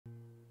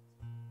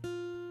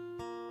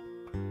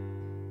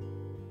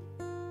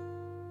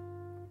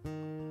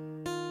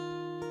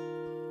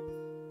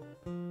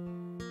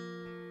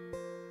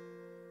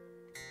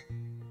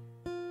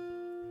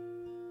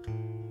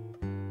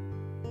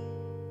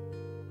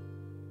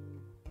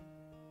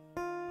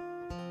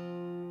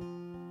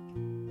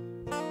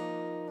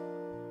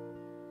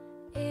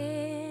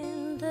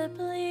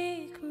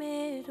bleak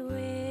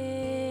midwinter,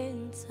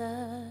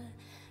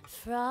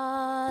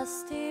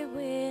 frosty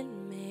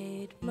wind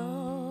made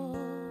moan.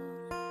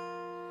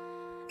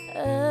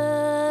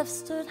 Earth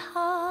stood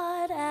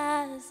hard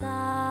as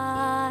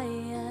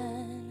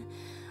iron,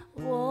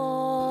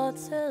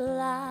 water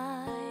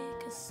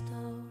like a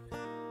stone.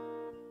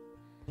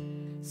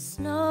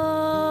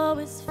 Snow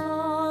is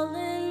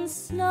falling,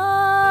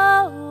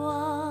 snow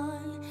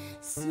on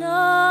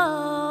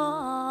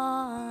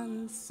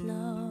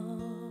snow,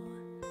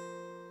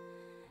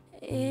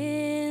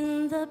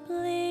 in the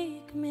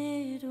bleak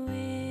midwinter,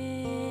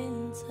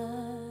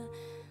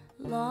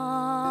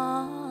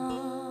 long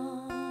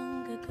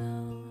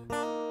ago.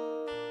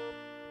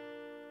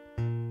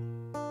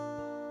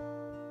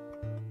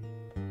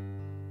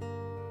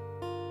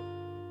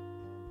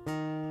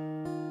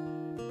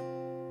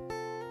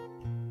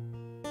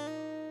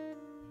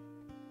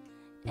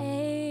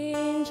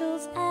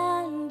 Angels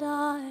and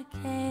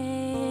archangels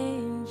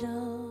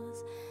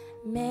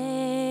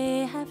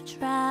may have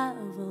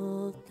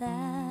traveled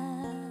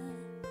there,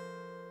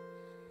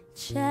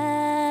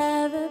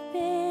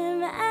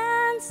 cherubim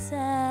and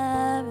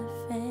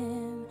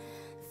seraphim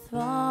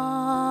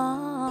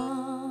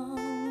throng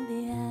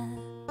the air,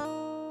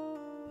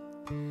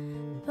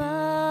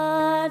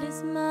 but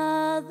his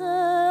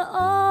mother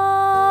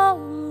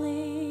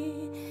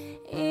only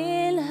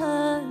in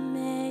her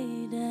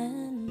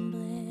maiden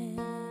bliss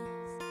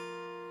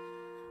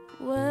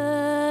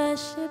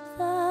worship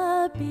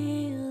the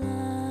beloved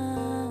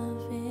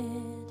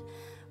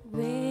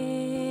with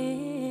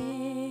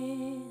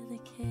a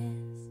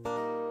kiss.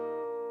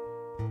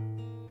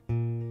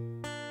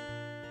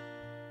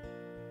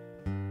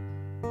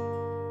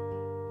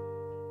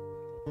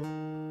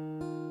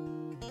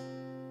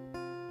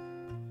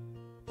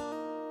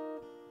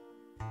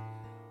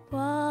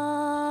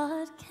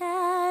 What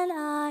can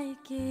I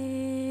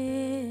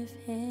give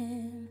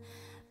him,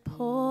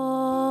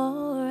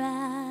 poor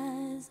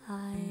as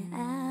I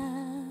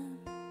am?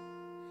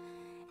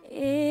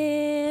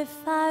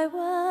 If I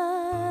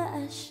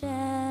were a shepherd,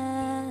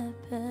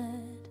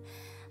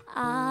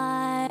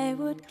 I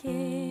would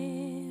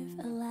give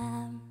a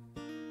lamb.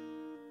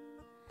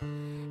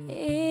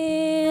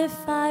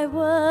 If I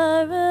were